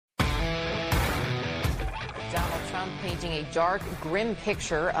Trump painting a dark, grim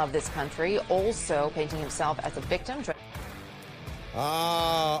picture of this country, also painting himself as a victim.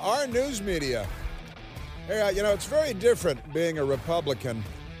 Our news media. It's very different being a Republican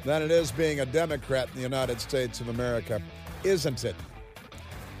than it is being a Democrat in the United States of America, isn't it?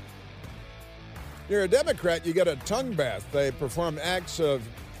 You're a Democrat, you get a tongue bath. They perform acts of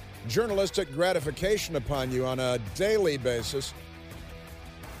journalistic gratification upon you on a daily basis.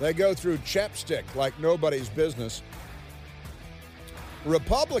 They go through chapstick like nobody's business.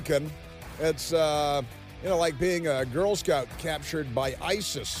 Republican, it's like being a Girl Scout captured by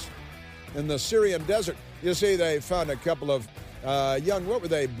ISIS in the Syrian desert. You see, they found a couple of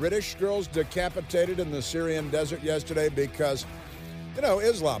British girls decapitated in the Syrian desert yesterday because,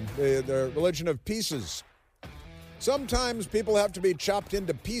 Islam, the religion of pieces. Sometimes people have to be chopped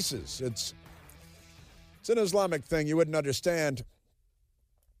into pieces. It's an Islamic thing you wouldn't understand.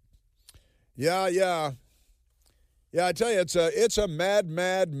 Yeah, I tell you, it's a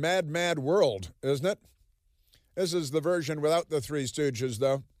mad world, isn't it? This is the version without the Three Stooges,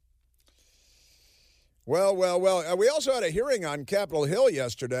 though. Well. We also had a hearing on Capitol Hill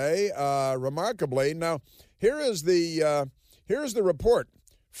yesterday, remarkably. Now, here's the report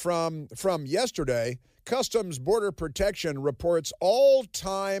from yesterday. Customs Border Protection reports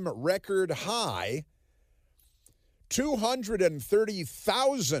all-time record high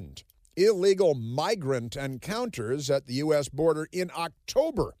 230,000 illegal migrant encounters at the U.S. border in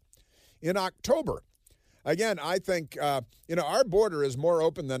October. Again, I think, our border is more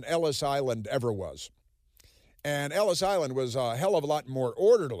open than Ellis Island ever was. And Ellis Island was a hell of a lot more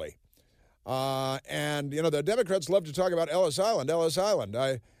orderly. The Democrats love to talk about Ellis Island.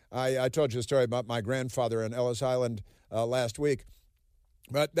 I told you a story about my grandfather in Ellis Island last week.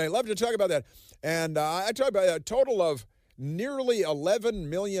 But they love to talk about that. And I talked about a total of nearly 11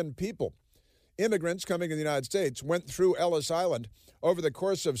 million people, immigrants coming to the United States, went through Ellis Island over the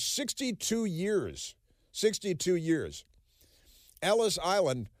course of 62 years. 62 years. Ellis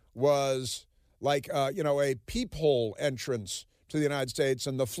Island was like, a peephole entrance to the United States,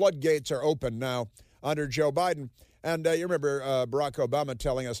 and the floodgates are open now under Joe Biden. And you remember Barack Obama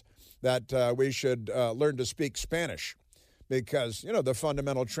telling us that we should learn to speak Spanish because, the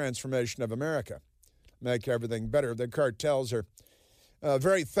fundamental transformation of America, make everything better. The cartels are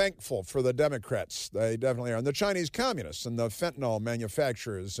very thankful for the Democrats. They definitely are. And the Chinese communists and the fentanyl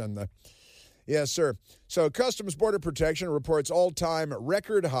manufacturers and the... Yes, sir. So Customs Border Protection reports all-time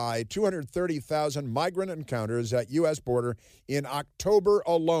record high 230,000 migrant encounters at U.S. border in October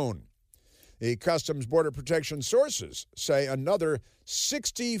alone. The Customs Border Protection sources say another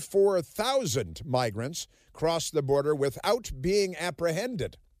 64,000 migrants crossed the border without being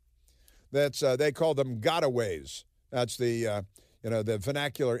apprehended. That's they call them gotaways. That's the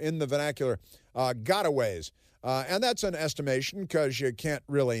vernacular, gotaways. And that's an estimation because you can't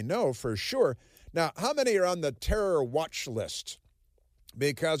really know for sure. Now, how many are on the terror watch list?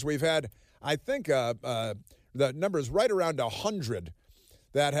 Because we've had, I think, the number's right around 100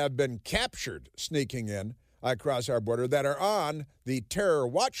 that have been captured sneaking in across our border that are on the terror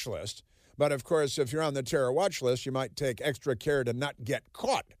watch list. But, of course, if you're on the terror watch list, you might take extra care to not get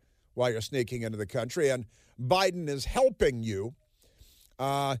caught while you're sneaking into the country. And Biden is helping you.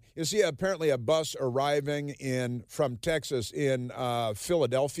 You see, apparently a bus arriving from Texas in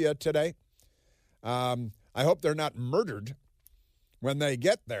Philadelphia today. I hope they're not murdered when they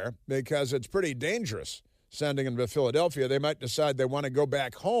get there because it's pretty dangerous sending them to Philadelphia. They might decide they want to go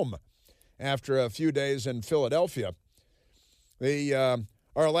back home after a few days in Philadelphia.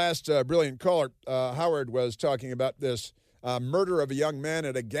 Our last brilliant caller, Howard, was talking about this murder of a young man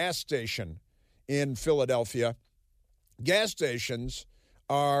at a gas station in Philadelphia. Gas stations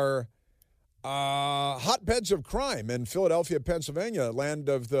are hotbeds of crime in Philadelphia, Pennsylvania, land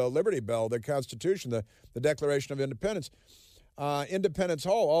of the Liberty Bell, the Constitution, the Declaration of Independence, Independence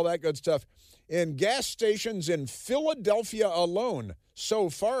Hall, all that good stuff. In gas stations in Philadelphia alone, so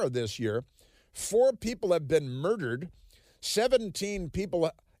far this year, 4 people have been murdered. 17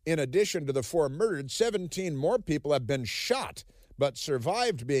 people, in addition to the 4 murdered, 17 more people have been shot, but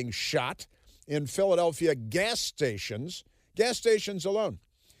survived being shot in Philadelphia gas stations alone.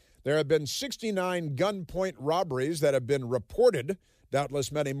 There have been 69 gunpoint robberies that have been reported.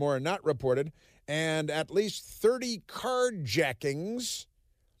 Doubtless many more are not reported. And at least 30 carjackings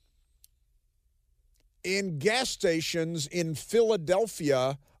in gas stations in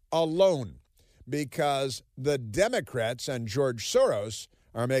Philadelphia alone because the Democrats and George Soros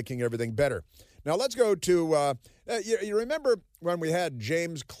are making everything better. Now, let's go to, you remember when we had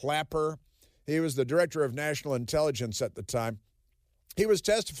James Clapper? He was the director of national intelligence at the time. He was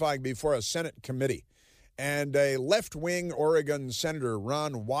testifying before a Senate committee, and a left-wing Oregon Senator,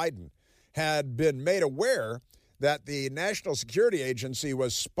 Ron Wyden, had been made aware that the National Security Agency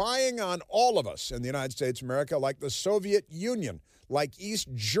was spying on all of us in the United States of America like the Soviet Union, like East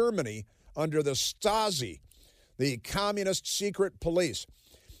Germany under the Stasi, the communist secret police.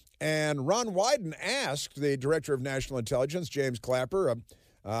 And Ron Wyden asked the Director of National Intelligence, James Clapper,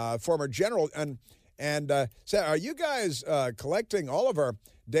 a former general, and said, are you guys collecting all of our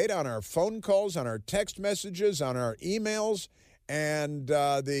data on our phone calls, on our text messages, on our emails? And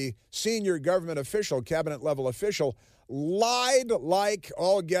the senior government official, cabinet-level official, lied like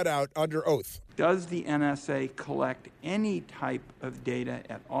all get out under oath. Does the NSA collect any type of data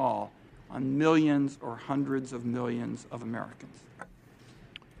at all on millions or hundreds of millions of Americans?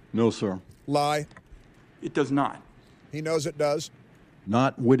 No, sir. Lie. It does not. He knows it does.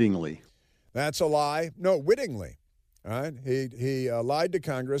 Not wittingly. That's a lie. No, wittingly. All right. He lied to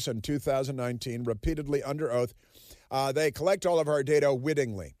Congress in 2019, repeatedly under oath. They collect all of our data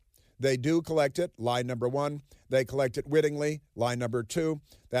wittingly. They do collect it, lie number one. They collect it wittingly, lie number two.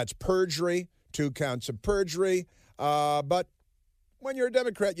 That's perjury, 2 counts of perjury. But when you're a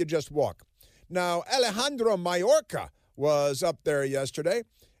Democrat, you just walk. Now, Alejandro Mayorkas was up there yesterday,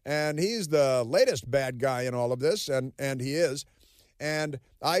 and he's the latest bad guy in all of this, and he is. And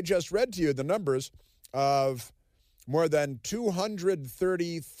I just read to you the numbers of more than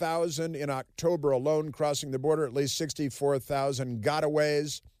 230,000 in October alone crossing the border, at least 64,000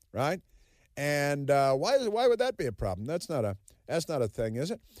 gotaways, right? And why would that be a problem? That's not a thing,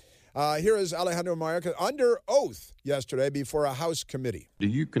 is it? Here is Alejandro Mayorkas under oath yesterday before a House committee. Do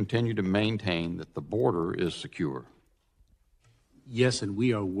you continue to maintain that the border is secure? Yes, and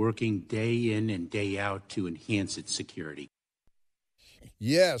we are working day in and day out to enhance its security.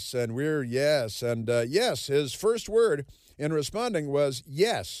 Yes, and yes, his first word in responding was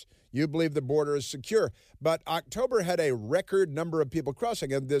yes. You believe the border is secure. But October had a record number of people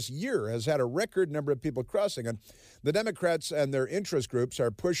crossing, and this year has had a record number of people crossing. And the Democrats and their interest groups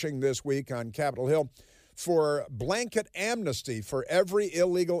are pushing this week on Capitol Hill for blanket amnesty for every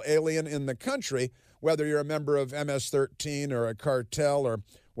illegal alien in the country, whether you're a member of MS-13 or a cartel or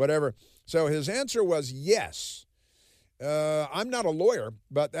whatever. So his answer was yes. I'm not a lawyer,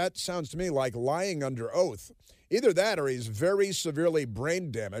 but that sounds to me like lying under oath. Either that or he's very severely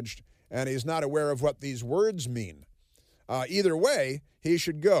brain damaged and he's not aware of what these words mean. Either way, he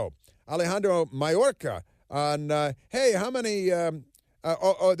should go. Alejandro Mayorkas on, hey, how many,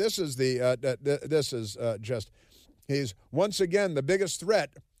 he's once again, the biggest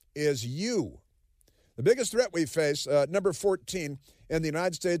threat is you. The biggest threat we face, number 14 in the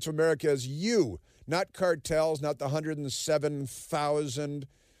United States of America is you. Not cartels, not the 107,000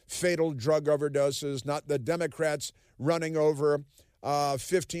 fatal drug overdoses, not the Democrats running over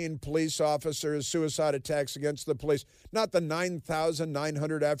 15 police officers, suicide attacks against the police, not the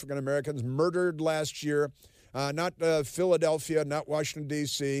 9,900 African Americans murdered last year, not Philadelphia, not Washington,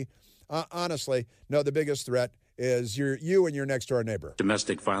 D.C. Honestly, no, the biggest threat is you and your next-door neighbor.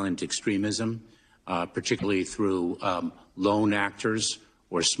 Domestic violent extremism, particularly through lone actors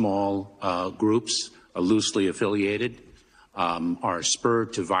or small groups loosely affiliated, are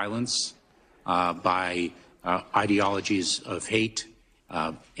spurred to violence by ideologies of hate,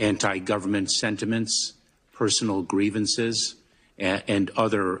 anti-government sentiments, personal grievances, and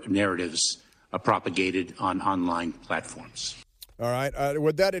other narratives propagated on online platforms. All right.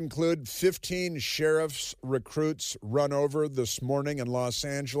 Would that include 15 sheriff's recruits run over this morning in Los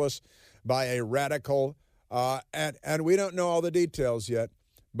Angeles by a radical? And we don't know all the details yet,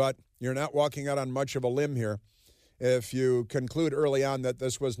 but you're not walking out on much of a limb here if you conclude early on that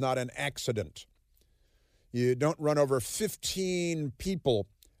this was not an accident. You don't run over 15 people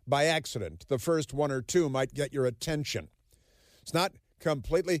by accident. The first one or two might get your attention. It's not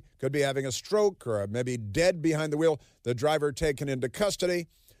completely, could be having a stroke or maybe dead behind the wheel, the driver taken into custody.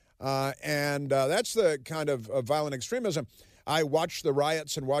 And that's the kind of violent extremism. I watched the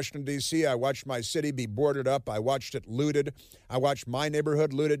riots in Washington, D.C. I watched my city be boarded up. I watched it looted. I watched my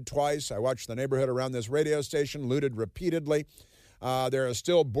neighborhood looted twice. I watched the neighborhood around this radio station looted repeatedly. There are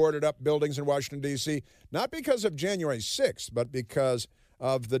still boarded up buildings in Washington, D.C., not because of January 6th, but because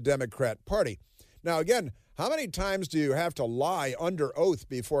of the Democrat Party. Now, again, how many times do you have to lie under oath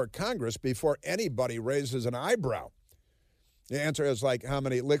before Congress before anybody raises an eyebrow? The answer is like, how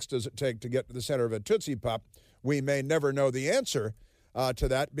many licks does it take to get to the center of a Tootsie Pop? We may never know the answer to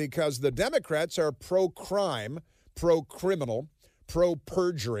that because the Democrats are pro-crime, pro-criminal,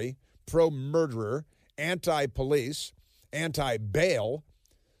 pro-perjury, pro-murderer, anti-police, anti-bail,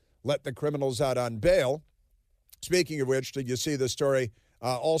 let the criminals out on bail. Speaking of which, did you see the story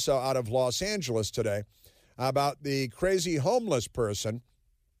also out of Los Angeles today? about the crazy homeless person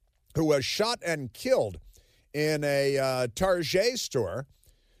who was shot and killed in a Target store.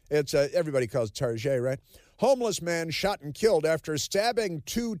 It's everybody calls it Target, right? Homeless man shot and killed after stabbing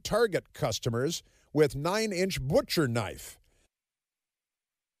 2 Target customers with 9-inch butcher knife,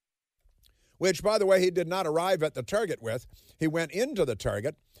 which, by the way, he did not arrive at the Target with. He went into the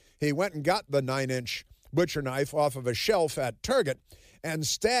Target. He went and got the 9-inch butcher knife off of a shelf at Target and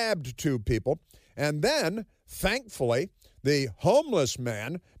stabbed 2 people. And then, thankfully, the homeless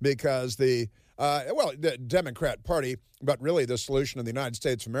man, because the Democrat Party, but really the solution in the United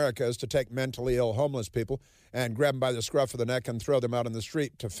States of America is to take mentally ill homeless people and grab them by the scruff of the neck and throw them out on the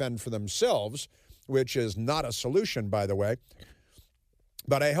street to fend for themselves, which is not a solution, by the way.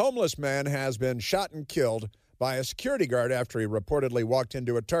 But a homeless man has been shot and killed by a security guard after he reportedly walked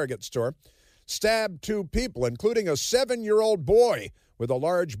into a Target store, stabbed 2 people, including a 7-year-old boy with a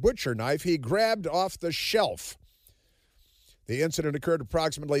large butcher knife he grabbed off the shelf. The incident occurred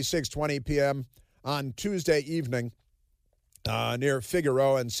approximately 6:20 p.m. on Tuesday evening near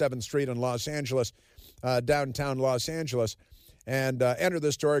Figueroa and 7th Street in Los Angeles, downtown Los Angeles, and entered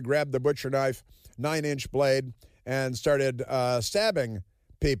the store, grabbed the butcher knife, 9-inch blade, and started stabbing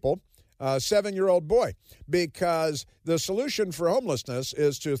people. 7-year-old boy, because the solution for homelessness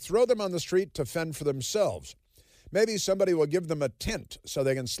is to throw them on the street to fend for themselves. Maybe somebody will give them a tent so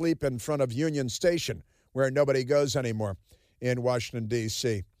they can sleep in front of Union Station, where nobody goes anymore in Washington,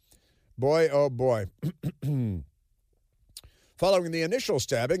 D.C. Boy, oh boy. Following the initial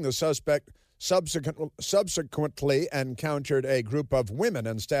stabbing, the suspect subsequently encountered a group of women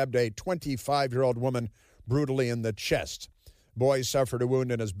and stabbed a 25-year-old woman brutally in the chest. Boy suffered a wound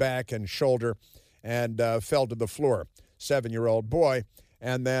in his back and shoulder and fell to the floor. 7-year-old boy.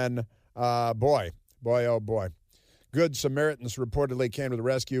 And then, boy, oh boy. Good Samaritans reportedly came to the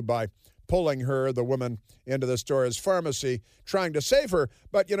rescue by pulling her, the woman, into the store's pharmacy, trying to save her.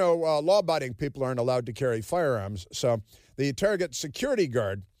 But, law-abiding people aren't allowed to carry firearms. So the Target security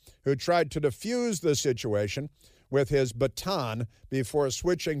guard, who tried to defuse the situation with his baton before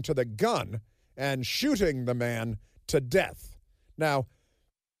switching to the gun and shooting the man to death. Now,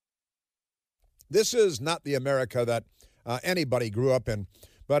 this is not the America that anybody grew up in,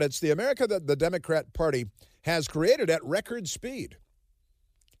 but it's the America that the Democrat Party has created at record speed.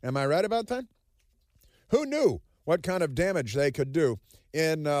 Am I right about that? Who knew what kind of damage they could do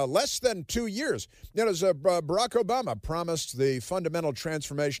in less than 2 years? As Barack Obama promised the fundamental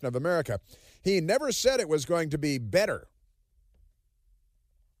transformation of America, he never said it was going to be better.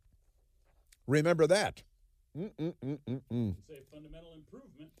 Remember that. Say fundamental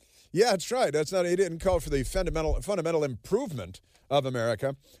improvement. Yeah, that's right. That's not. He didn't call for the fundamental improvement of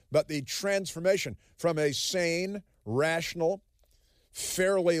America, but the transformation from a sane, rational,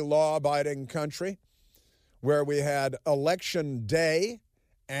 fairly law-abiding country where we had election day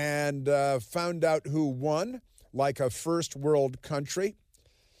and found out who won like a first world country.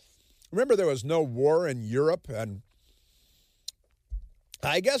 Remember, there was no war in Europe, and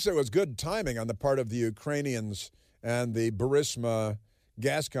I guess it was good timing on the part of the Ukrainians and the Burisma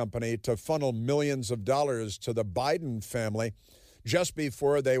gas company to funnel millions of dollars to the Biden family just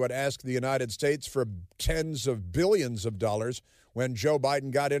before they would ask the United States for tens of billions of dollars when Joe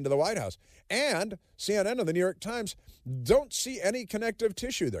Biden got into the White House. And CNN and the New York Times don't see any connective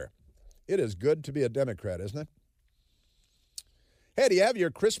tissue there. It is good to be a Democrat, isn't it? Hey, do you have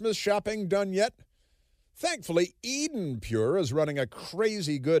your Christmas shopping done yet? Thankfully, Eden Pure is running a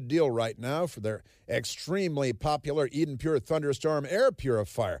crazy good deal right now for their extremely popular Eden Pure Thunderstorm air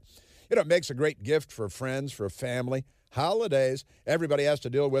purifier. It makes a great gift for friends, for family, holidays. Everybody has to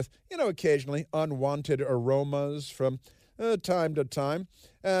deal with, occasionally unwanted aromas from time to time.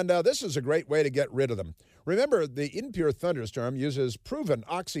 And this is a great way to get rid of them. Remember, the Eden Pure Thunderstorm uses proven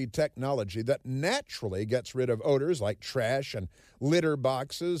oxy technology that naturally gets rid of odors like trash and litter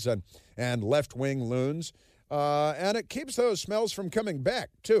boxes and left-wing loons. And it keeps those smells from coming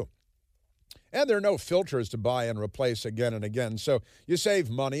back, too. And there are no filters to buy and replace again and again. So you save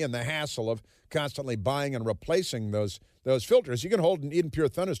money and the hassle of constantly buying and replacing those filters. You can hold an Eden Pure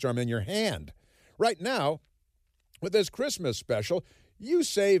Thunderstorm in your hand. Right now, with this Christmas special, you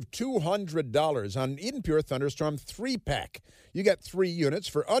save $200 on an Eden Pure Thunderstorm 3-pack. You get 3 units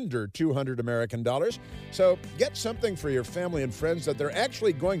for under $200 American dollars. So get something for your family and friends that they're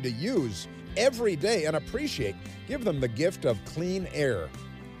actually going to use every day and appreciate. Give them the gift of clean air.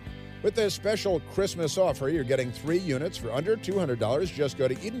 With this special Christmas offer, you're getting 3 units for under $200. Just go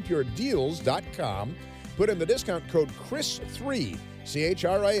to EdenPureDeals.com, put in the discount code CHRIS3,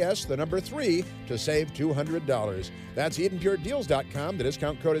 CHRIS, the number 3, to save $200. That's EdenPureDeals.com. The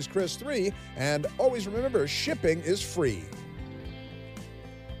discount code is Chris3. And always remember, shipping is free.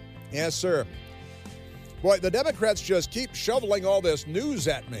 Yes, sir. Boy, the Democrats just keep shoveling all this news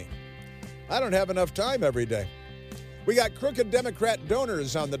at me. I don't have enough time every day. We got crooked Democrat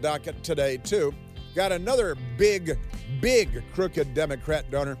donors on the docket today, too. Got another big crooked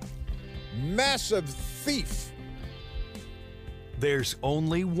Democrat donor. Massive thief. There's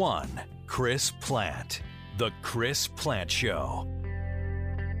only one Chris Plant. The Chris Plant Show.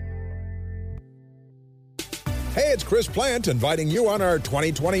 Hey, it's Chris Plant inviting you on our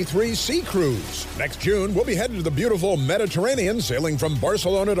 2023 Sea Cruise. Next June, we'll be headed to the beautiful Mediterranean, sailing from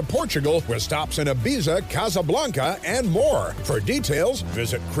Barcelona to Portugal, with stops in Ibiza, Casablanca, and more. For details,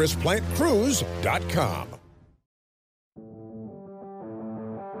 visit ChrisPlantCruise.com.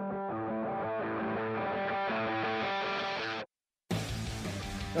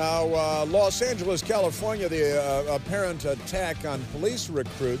 Now, Los Angeles, California, the apparent attack on police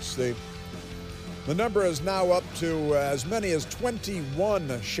recruits, the number is now up to as many as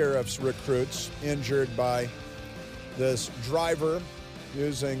 21 sheriff's recruits injured by this driver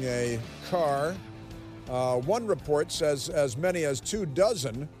using a car. One report says as many as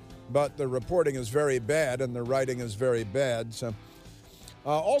 24, but the reporting is very bad and the writing is very bad. So,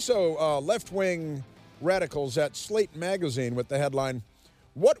 also, left-wing radicals at Slate magazine with the headline,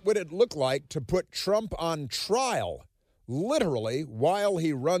 "What would it look like to put Trump on trial, literally, while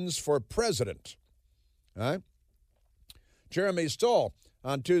he runs for president?" All right. Jeremy Stoll.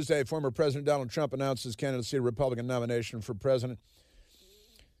 On Tuesday, former President Donald Trump announced his candidacy to Republican nomination for president.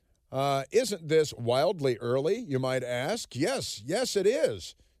 Isn't this wildly early, you might ask? Yes, it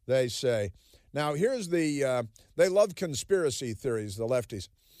is, they say. Now, here's the, they love conspiracy theories, the lefties.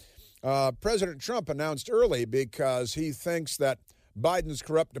 President Trump announced early because he thinks that Biden's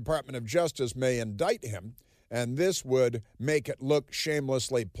corrupt Department of Justice may indict him, and this would make it look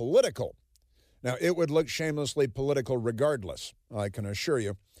shamelessly political. Now, it would look shamelessly political regardless, I can assure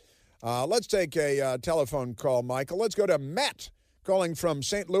you. Let's take a telephone call, Michael. Let's go to Matt, calling from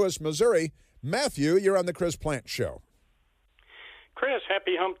St. Louis, Missouri. Matthew, you're on the Chris Plant Show. Chris,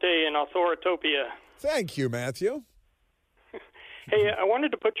 happy hump day in Authoritopia. Thank you, Matthew. Hey, I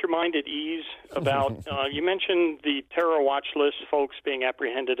wanted to put your mind at ease about, you mentioned the terror watch list folks being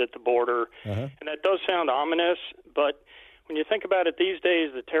apprehended at the border, and that does sound ominous, but when you think about it these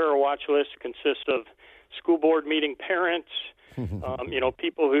days, the terror watch list consists of school board meeting parents,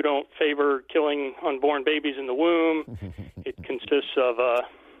 people who don't favor killing unborn babies in the womb. It consists of,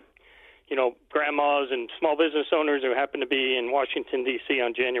 grandmas and small business owners who happen to be in Washington, D.C.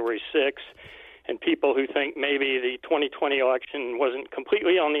 on January 6th, and people who think maybe the 2020 election wasn't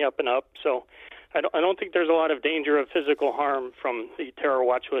completely on the up and up. So I don't think there's a lot of danger of physical harm from the terror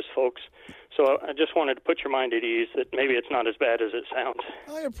watch list folks. So I just wanted to put your mind at ease that maybe it's not as bad as it sounds.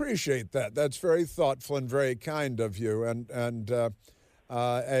 I appreciate that. That's very thoughtful and very kind of you, and an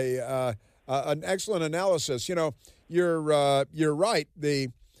excellent analysis. You know, you're right.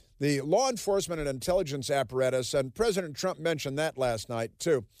 The law enforcement and intelligence apparatus, and President Trump mentioned that last night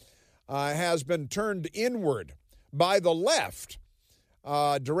too, has been turned inward by the left,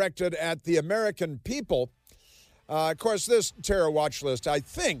 directed at the American people. Of course, this terror watch list, I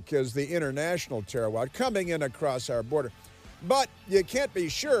think, is the international terror watch coming in across our border. But you can't be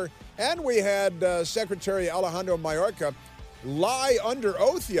sure. And we had Secretary Alejandro Mayorkas lie under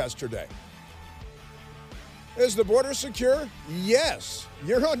oath yesterday. Is the border secure? Yes.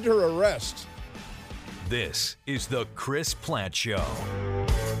 You're under arrest. This is the Chris Plant Show.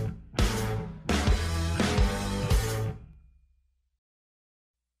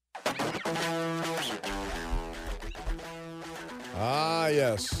 Ah,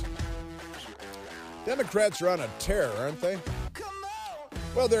 yes. Democrats are on a tear, aren't they?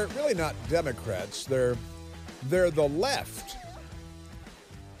 Well, they're really not Democrats. They're the left.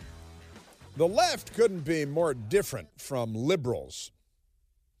 The left couldn't be more different from liberals.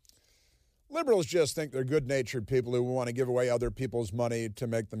 Liberals just think they're good-natured people who want to give away other people's money to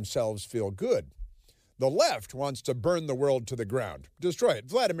make themselves feel good. The left wants to burn the world to the ground, destroy it.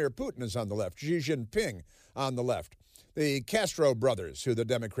 Vladimir Putin is on the left. Xi Jinping on the left. The Castro brothers, who the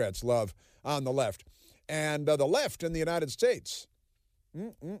Democrats love, on the left. And the left in the United States.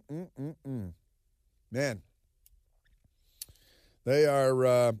 Man.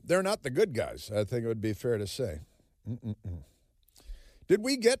 They're not the good guys, I think it would be fair to say. Did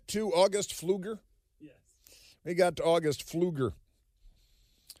we get to August Pfluger? Yes. We got to August Pfluger.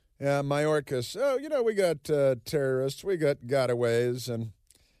 Yeah, Mayorkas. Oh, we got terrorists, we got gotaways,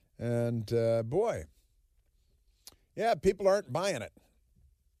 and boy, Yeah, people aren't buying it.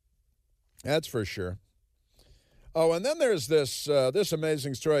 That's for sure. Oh, and then there's this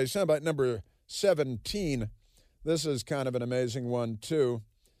amazing story. Soundbite number 17. This is kind of an amazing one, too.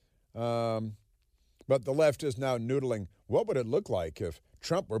 But the left is now noodling. What would it look like if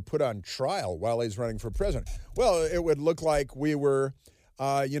Trump were put on trial while he's running for president? Well, it would look like we were,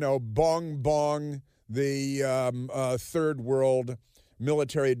 bong the third world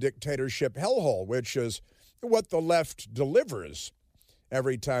military dictatorship hellhole, which is what the left delivers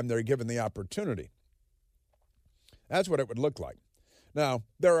every time they're given the opportunity. That's what it would look like. Now,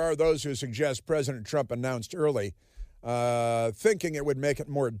 there are those who suggest President Trump announced early, thinking it would make it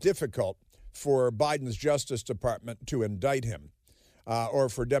more difficult for Biden's Justice Department to indict him, or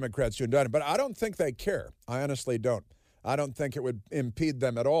for Democrats to indict him. But I don't think they care. I honestly don't. I don't think it would impede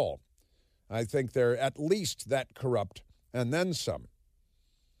them at all. I think they're at least that corrupt, and then some,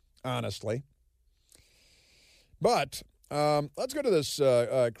 honestly. But let's go to this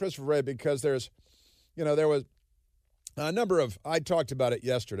Christopher Wray, because there was a number of, I talked about it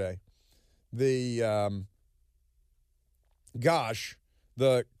yesterday, the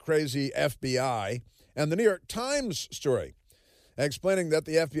crazy FBI, and the New York Times story explaining that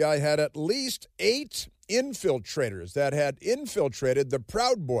the FBI had at least 8 infiltrators that had infiltrated the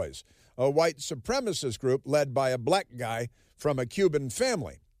Proud Boys, a white supremacist group led by a black guy from a Cuban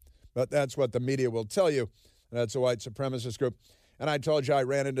family. But that's what the media will tell you. That's a white supremacist group. And I told you I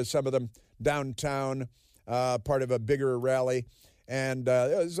ran into some of them downtown, part of a bigger rally. And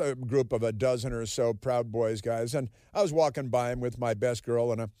it was a group of a dozen or so Proud Boys guys. And I was walking by him with my best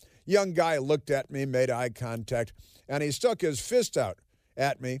girl, and a young guy looked at me, made eye contact, and he stuck his fist out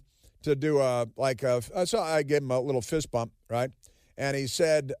at me to do so I gave him a little fist bump, right? And he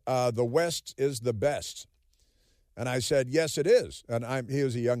said, the West is the best. And I said, yes, it is. And he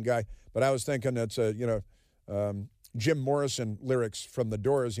was a young guy, but I was thinking it's Jim Morrison lyrics from The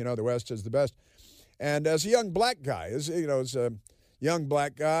Doors, the West is the best. And as a young black guy, as a young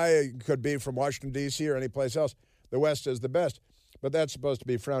black guy, could be from Washington, D.C. or any place else, the West is the best. But that's supposed to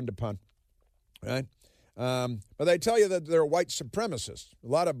be frowned upon, right? But they tell you that they're white supremacists. A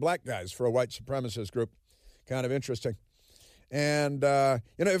lot of black guys for a white supremacist group. Kind of interesting. And,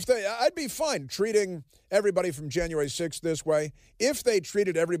 I'd be fine treating everybody from January 6th this way if they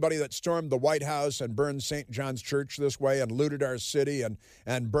treated everybody that stormed the White House and burned St. John's Church this way and looted our city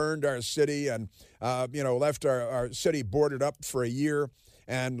and burned our city and, left our city boarded up for a year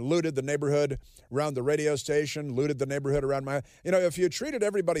and looted the neighborhood around the radio station, looted the neighborhood around my... if you treated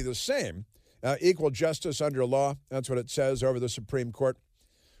everybody the same, equal justice under law, that's what it says over the Supreme Court,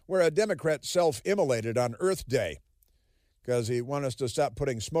 where a Democrat self-immolated on Earth Day because he wanted us to stop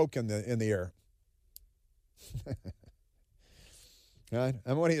putting smoke in the air. Right?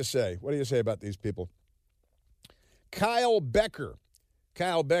 And what do you say? What do you say about these people? Kyle Becker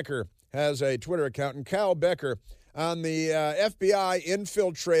has a Twitter account, and Kyle Becker on the FBI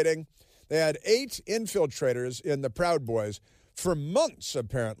infiltrating. They had 8 infiltrators in the Proud Boys for months,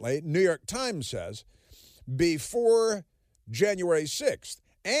 apparently, New York Times says, before January 6th.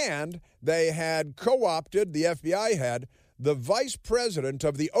 And they had co-opted, the FBI had, the vice president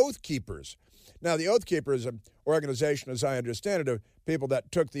of the Oath Keepers. Now, the Oath Keepers is an organization, as I understand it, of people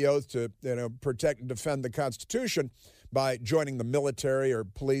that took the oath to protect and defend the Constitution by joining the military or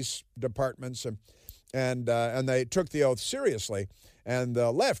police departments, and they took the oath seriously. And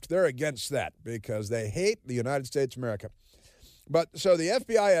the left, they're against that because they hate the United States of America. But so the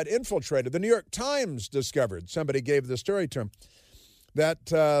FBI had infiltrated. The New York Times discovered, somebody gave the story to him, that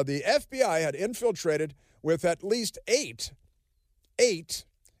the FBI had infiltrated with at least eight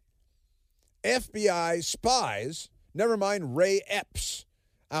FBI spies, never mind Ray Epps,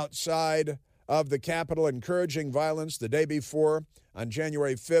 outside of the Capitol encouraging violence the day before on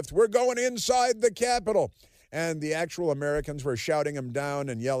January 5th. We're going inside the Capitol. And the actual Americans were shouting him down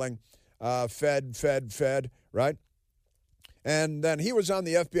and yelling, Fed, Fed, Fed, right? And then he was on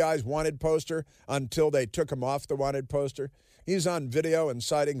the FBI's wanted poster until they took him off the wanted poster. He's on video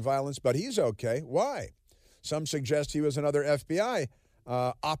inciting violence, but he's okay. Why? Some suggest he was another FBI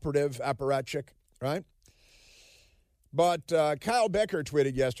operative, apparatchik, right? But Kyle Becker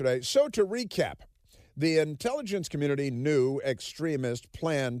tweeted yesterday, so to recap, the intelligence community knew extremists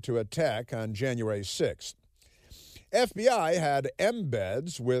planned to attack on January 6th. FBI had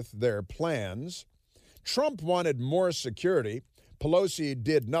embeds with their plans. Trump wanted more security. Pelosi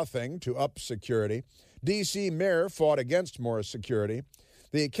did nothing to up security. D.C. mayor fought against more security.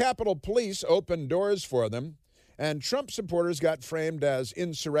 The Capitol Police opened doors for them. And Trump supporters got framed as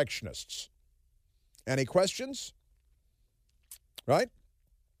insurrectionists. Any questions? Right?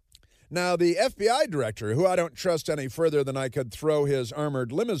 Now, the FBI director, who I don't trust any further than I could throw his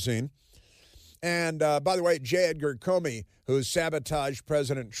armored limousine, and by the way, J. Edgar Comey, who sabotaged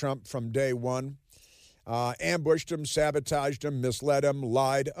President Trump from day one, ambushed him, sabotaged him, misled him,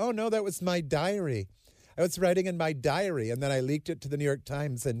 lied. Oh, no, that was my diary. I was writing in my diary, and then I leaked it to the New York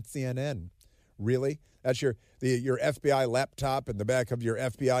Times and CNN. Really? That's your FBI laptop in the back of your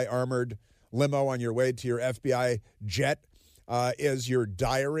FBI armored limo on your way to your FBI jet is your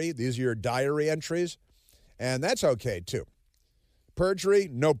diary. These are your diary entries, and that's okay, too. Perjury,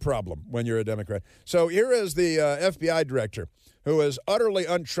 no problem when you're a Democrat. So here is the FBI director, who is utterly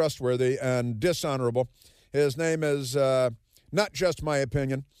untrustworthy and dishonorable. His name is, not just my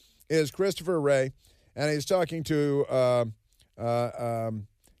opinion, is Christopher Wray, and he's talking to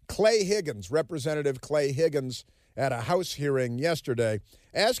Clay Higgins, Representative Clay Higgins, at a House hearing yesterday,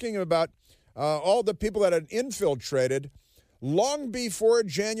 asking him about all the people that had infiltrated long before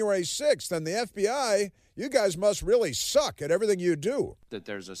January 6th. And the FBI, you guys must really suck at everything you do. That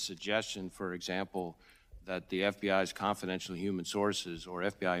there's a suggestion, for example, that the FBI's confidential human sources or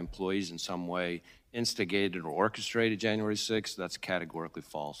FBI employees in some way instigated or orchestrated January 6th, that's categorically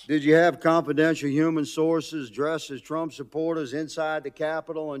false. Did you have confidential human sources dressed as Trump supporters inside the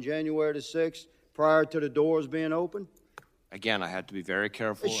Capitol on January the 6th prior to the doors being open? Again, I had to be very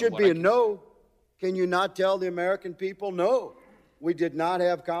careful. It should be a no. Can you not tell the American people, no, we did not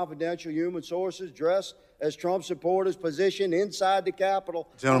have confidential human sources dressed as Trump supporters positioned inside the Capitol?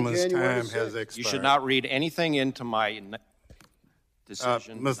 Gentleman's time has expired. You should not read anything into my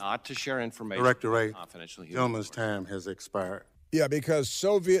decision not to share information. Director Wray, confidential human gentleman's sources. time has expired. Yeah, because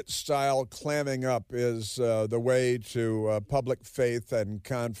Soviet-style clamming up is the way to public faith and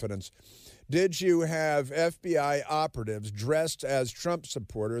confidence. Did you have FBI operatives dressed as Trump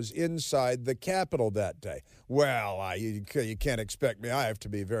supporters inside the Capitol that day? Well, you can't expect me. I have to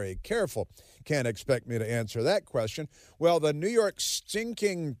be very careful. Can't expect me to answer that question. Well, the New York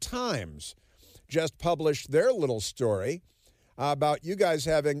stinking Times just published their little story about you guys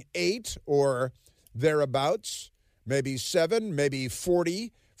having 8 or thereabouts, maybe 7, maybe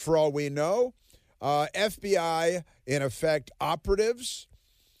 40, for all we know, FBI, in effect, operatives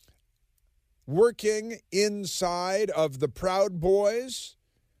working inside of the Proud Boys,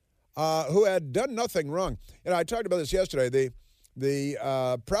 who had done nothing wrong. And I talked about this yesterday.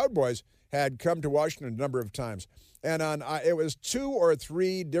 The Proud Boys had come to Washington a number of times, and on it was 2 or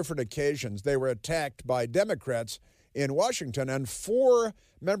 3 different occasions they were attacked by Democrats in Washington, and 4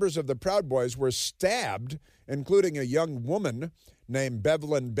 members of the Proud Boys were stabbed, including a young woman named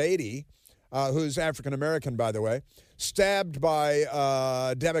Bevelyn Beatty, who's African-American, by the way, stabbed by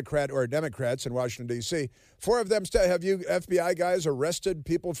Democrats in Washington, D.C. 4 of them, have you FBI guys arrested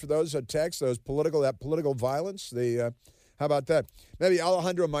people for those attacks, that political violence? How about that? Maybe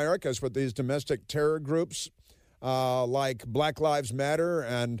Alejandro Mayorkas with these domestic terror groups like Black Lives Matter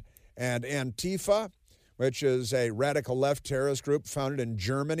and Antifa, which is a radical left terrorist group founded in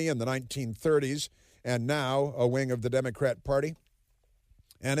Germany in the 1930s and now a wing of the Democrat Party.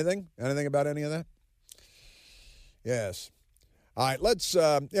 Anything about any of that? Yes. All right, let's,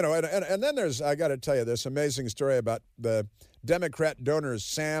 and then there's, I got to tell you, this amazing story about the Democrat donor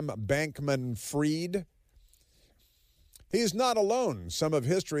Sam Bankman-Fried. He's not alone. Some of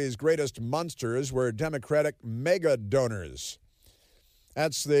history's greatest monsters were Democratic mega donors.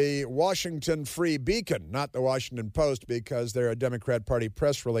 That's the Washington Free Beacon, not the Washington Post, because they're a Democrat Party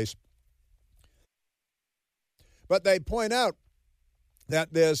press release. But they point out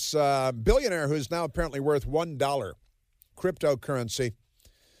that this billionaire, who's now apparently worth $1, cryptocurrency,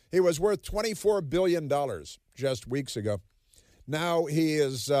 he was worth $24 billion just weeks ago. Now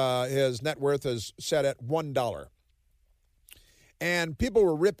his net worth is set at $1. And people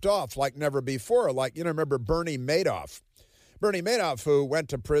were ripped off like never before. Like, remember Bernie Madoff. Bernie Madoff, who went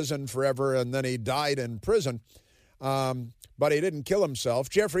to prison forever and then he died in prison, but he didn't kill himself.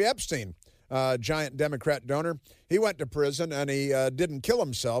 Jeffrey Epstein, giant Democrat donor, he went to prison and he didn't kill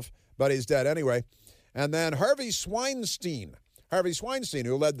himself, but he's dead anyway. And then Harvey Weinstein,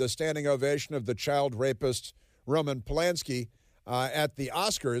 who led the standing ovation of the child rapist Roman Polanski at the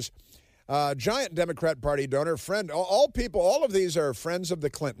Oscars, giant Democrat Party donor, friend, all of these are friends of the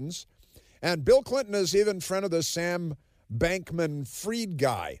Clintons. And Bill Clinton is even friend of the Sam Bankman-Fried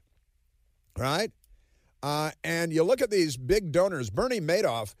guy, right? And you look at these big donors. Bernie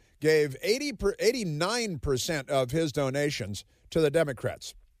Madoff gave 89% of his donations to the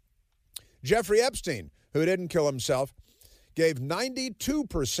Democrats. Jeffrey Epstein, who didn't kill himself, gave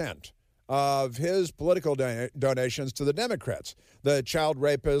 92% of his political donations to the Democrats. The child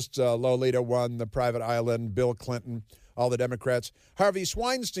rapist, Lolita won, the private island, Bill Clinton, all the Democrats. Harvey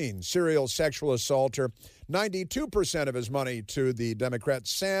Weinstein, serial sexual assaulter, 92% of his money to the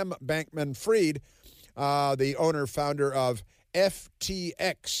Democrats. Sam Bankman-Fried, the owner, founder of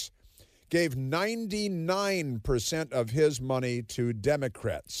FTX, gave 99% of his money to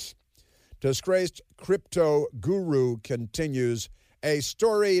Democrats. Disgraced crypto guru continues a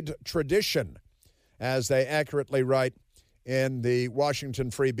storied tradition, as they accurately write in the Washington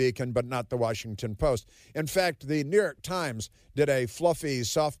Free Beacon, but not the Washington Post. In fact, the New York Times did a fluffy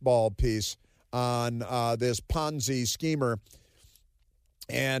softball piece on this Ponzi schemer,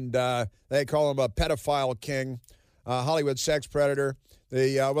 and they call him a pedophile king, Hollywood sex predator.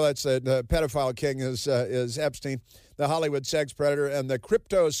 The pedophile king is Epstein, the Hollywood sex predator, and the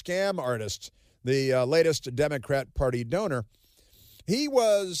crypto scam artist, the latest Democrat Party donor. He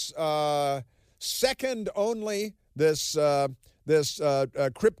was second only, this crypto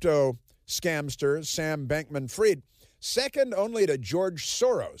scamster, Sam Bankman-Fried, second only to George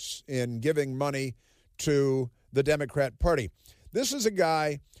Soros in giving money to the Democrat Party. This is a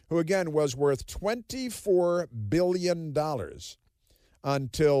guy who, again, was worth $24 billion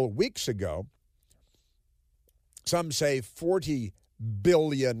until weeks ago. Some say $40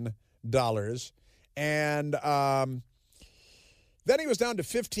 billion. And then he was down to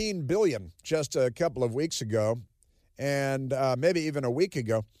 $15 billion just a couple of weeks ago, and maybe even a week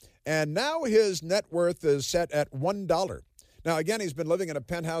ago. And now his net worth is set at $1. Now, again, he's been living in a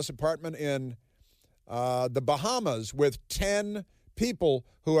penthouse apartment in the Bahamas with 10 people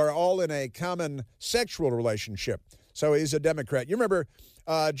who are all in a common sexual relationship. So he's a Democrat. You remember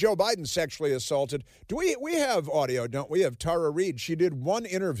Joe Biden sexually assaulted. We have audio, don't we, of Tara Reid? She did one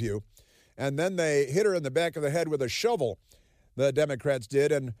interview, and then they hit her in the back of the head with a shovel, the Democrats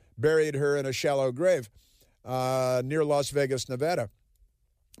did, and buried her in a shallow grave near Las Vegas, Nevada.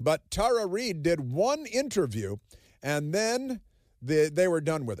 But Tara Reid did one interview, and then they were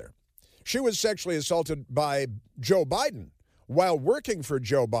done with her. She was sexually assaulted by Joe Biden while working for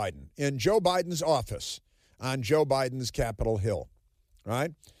Joe Biden in Joe Biden's office on Joe Biden's Capitol Hill,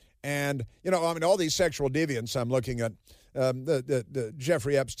 right? And, all these sexual deviants, I'm looking at the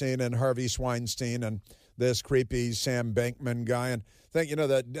Jeffrey Epstein and Harvey Weinstein and this creepy Sam Bankman guy, and think,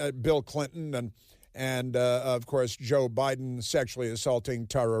 that Bill Clinton and of course, Joe Biden sexually assaulting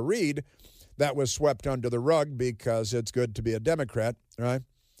Tara Reid. That was swept under the rug because it's good to be a Democrat, right?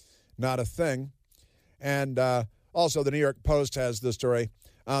 Not a thing. And also, the New York Post has the story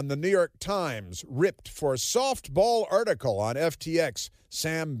on the New York Times, ripped for softball article on FTX,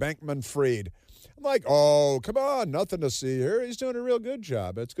 Sam Bankman-Fried. I'm like, oh, come on, nothing to see here. He's doing a real good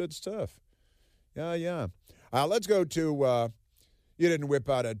job. It's good stuff. Yeah. Let's go to, you didn't whip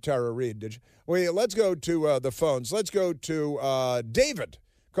out a Tara Reid, did you? Well, let's go to the phones. Let's go to David,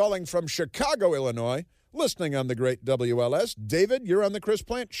 calling from Chicago, Illinois, listening on the great WLS. David, you're on the Chris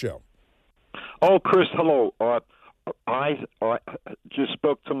Plant Show. Oh, Chris, hello. I just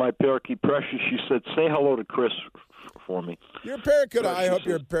spoke to my parakeet Precious. She said, say hello to Chris for me. Your parakeet, I hope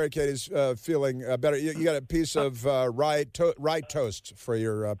your parakeet is feeling better. You got a piece of rye toast for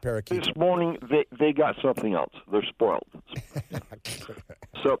your parakeet. This morning, they got something else. They're spoiled.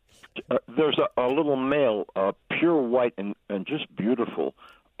 So there's a little male, pure white and just beautiful,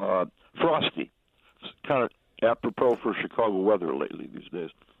 frosty. It's kind of apropos for Chicago weather lately these days.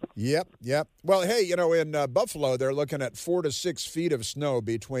 Yep. Well, hey, in Buffalo, they're looking at 4 to 6 feet of snow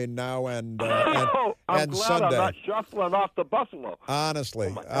between now and I'm glad Sunday. I'm not shuffling off the Buffalo.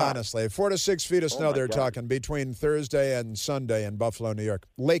 Honestly, 4 to 6 feet of snow they're talking between Thursday and Sunday in Buffalo, New York.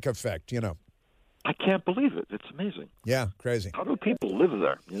 Lake effect, I can't believe it. It's amazing. Yeah, crazy. How do people live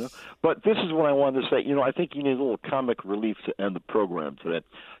there, But this is what I wanted to say. I think you need a little comic relief to end the program today.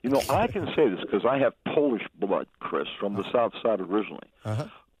 I can say this because I have Polish blood, Chris, from the South Side originally. Uh-huh.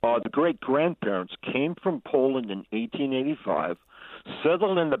 The great-grandparents came from Poland in 1885,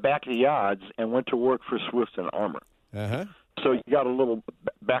 settled in the back of the odds, and went to work for Swift and Armour. Uh-huh. So you got a little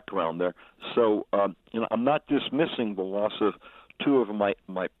background there. So, I'm not dismissing the loss of two of my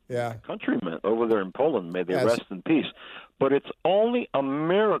countrymen over there in Poland. May they rest in peace. But it's only a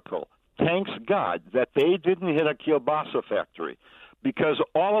miracle, thanks God, that they didn't hit a kielbasa factory, because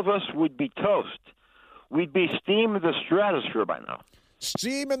all of us would be toast. We'd be steam in the stratosphere by now.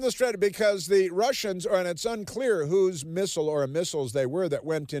 Steam in the stratosphere, because the Russians, and it's unclear whose missile or missiles they were that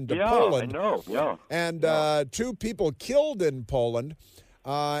went into Poland. I know, yeah. And 2 people killed in Poland.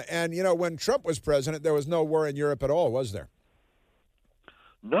 And, when Trump was president, there was no war in Europe at all, was there?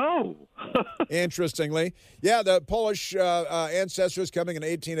 No. Interestingly. Yeah, the Polish ancestors coming in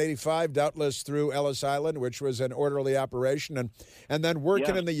 1885, doubtless through Ellis Island, which was an orderly operation, and then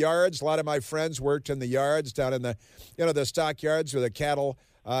working in the yards. A lot of my friends worked in the yards down in the, the stockyards where the cattle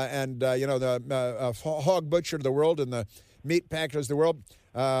and the hog butcher of the world and the meat packers of the world.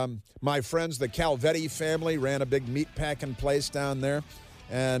 My friends, the Calvetti family, ran a big meat packing place down there.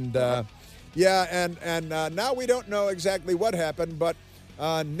 And, now we don't know exactly what happened, but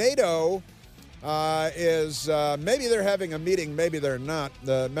NATO is maybe they're having a meeting, maybe they're not,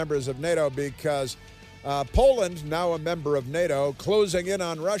 the members of NATO, because Poland, now a member of NATO, closing in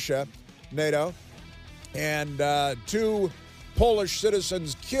on Russia, NATO, and 2 Polish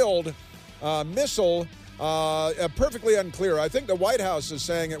citizens killed, missile, perfectly unclear. I think the White House is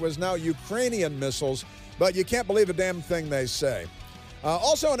saying it was now Ukrainian missiles, but you can't believe a damn thing they say.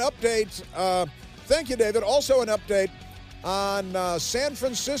 Also an update, thank you, David, also an update on San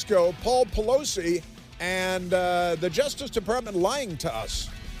Francisco, Paul Pelosi, and the Justice Department lying to us.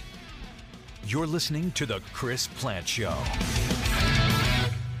 You're listening to The Chris Plant Show.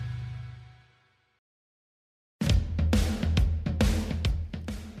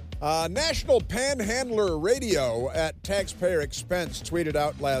 National Panhandler Radio at taxpayer expense tweeted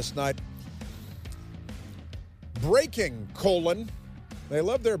out last night, breaking, : they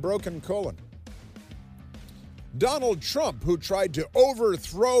love their broken colon. Donald Trump, who tried to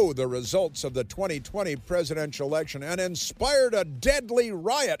overthrow the results of the 2020 presidential election and inspired a deadly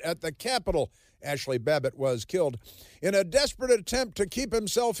riot at the Capitol, Ashley Babbitt was killed, in a desperate attempt to keep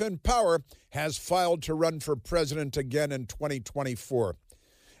himself in power, has filed to run for president again in 2024.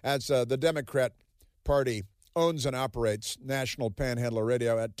 As the Democrat Party owns and operates National Panhandler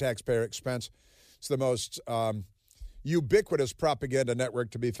Radio at taxpayer expense. It's the most ubiquitous propaganda network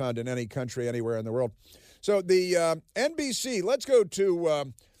to be found in any country, anywhere in the world. So the NBC, let's go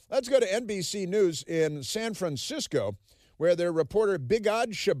to NBC News in San Francisco, where their reporter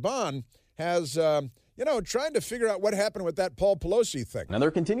Bigad Shaban has, trying to figure out what happened with that Paul Pelosi thing. Now,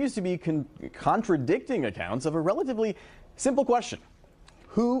 there continues to be contradicting accounts of a relatively simple question.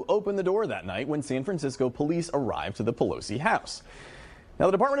 Who opened the door that night when San Francisco police arrived to the Pelosi house? Now,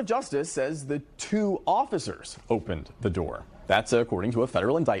 the Department of Justice says the 2 officers opened the door. That's according to a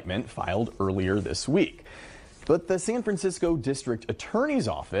federal indictment filed earlier this week. But the San Francisco District Attorney's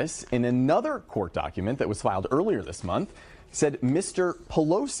Office, in another court document that was filed earlier this month, said Mr.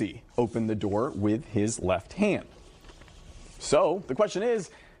 Pelosi opened the door with his left hand. So the question is,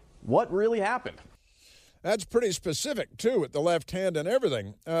 what really happened? That's pretty specific, too, with the left hand and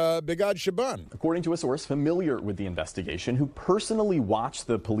everything. Bigad Shaban. According to a source familiar with the investigation who personally watched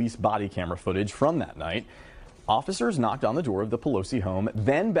the police body camera footage from that night, officers knocked on the door of the Pelosi home,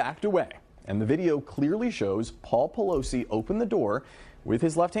 then backed away. And the video clearly shows Paul Pelosi open the door with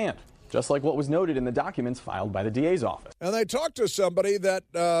his left hand, just like what was noted in the documents filed by the DA's office. And they talked to somebody that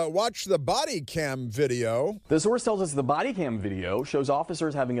watched the body cam video. The source tells us the body cam video shows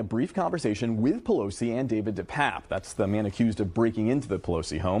officers having a brief conversation with Pelosi and David DePape. That's the man accused of breaking into the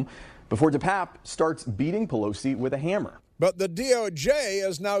Pelosi home, before DePape starts beating Pelosi with a hammer. But the DOJ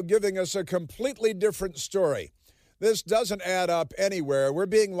is now giving us a completely different story. This doesn't add up anywhere. We're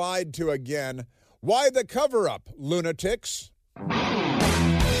being lied to again. Why the cover-up, lunatics?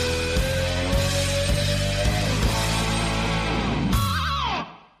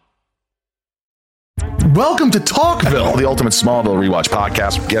 Welcome to Talkville, the ultimate Smallville rewatch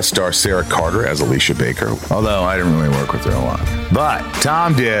podcast. Guest star Sarah Carter as Alicia Baker, although I didn't really work with her a lot. But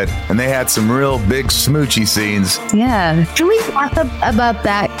Tom did, and they had some real big smoochy scenes. Yeah. Can we talk about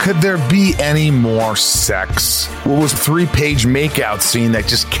that? Could there be any more sex? What was a 3-page makeout scene that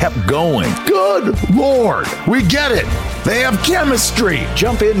just kept going? Good Lord. We get it. They have chemistry.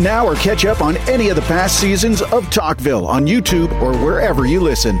 Jump in now or catch up on any of the past seasons of Talkville on YouTube or wherever you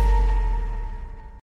listen.